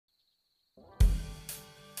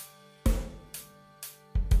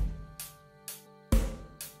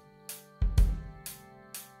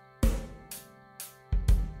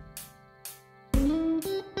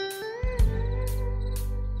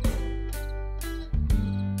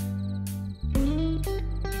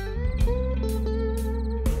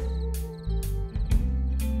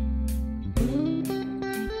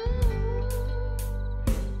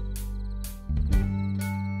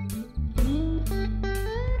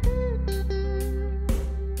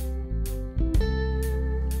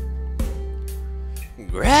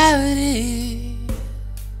Gravity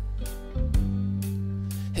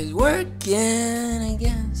is working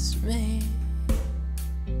against me,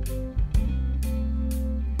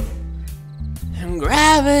 and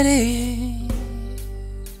gravity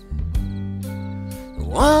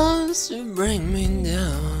wants to bring me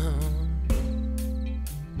down.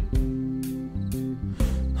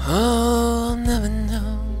 Oh, I'll never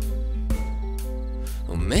know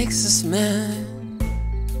what makes us man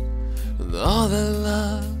with all the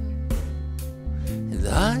love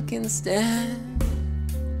that I can stand.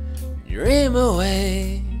 Dream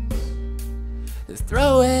away,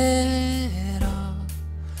 throw it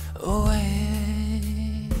all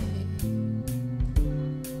away.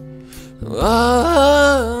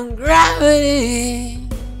 Oh, gravity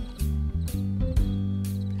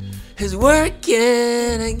is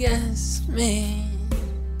working against me,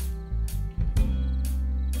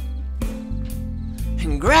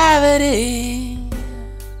 and gravity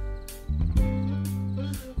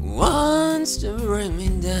wants to bring me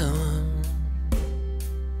down.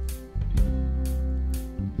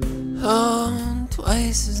 Oh,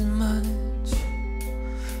 twice as much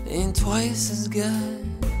ain't twice as good,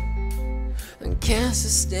 and can't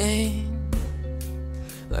sustain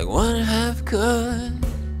like 1/2 could.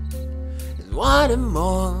 There's wanting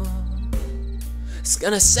more, it's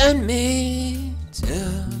gonna send me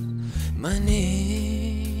to my knees.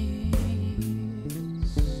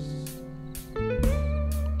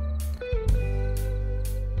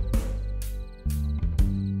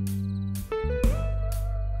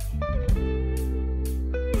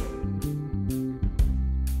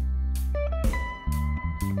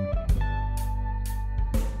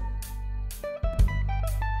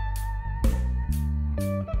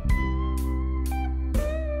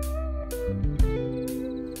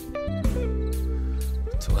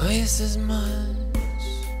 Twice as much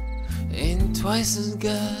ain't twice as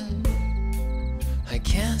good, I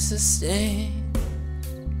can't sustain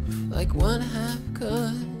like 1/2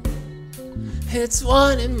 could. It's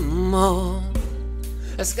wanting more,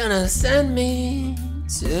 it's gonna send me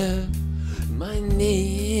to my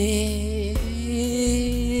knees.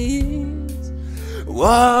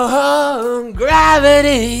 Whoa,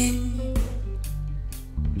 gravity,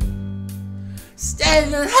 stay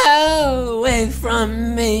the hell away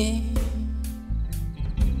from me.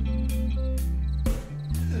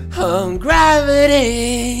 Oh,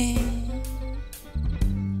 gravity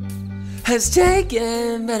has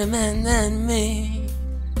taken better men than me.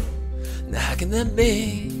 Now how can that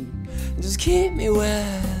be? Just keep me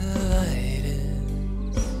where the light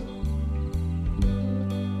is,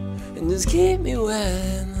 and just keep me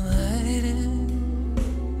where the light is,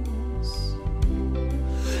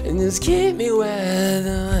 and just keep me where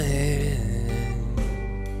the light is,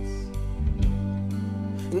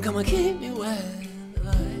 and come on, keep me where the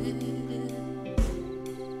light is.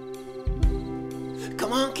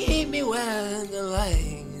 Come on, keep me where the light is.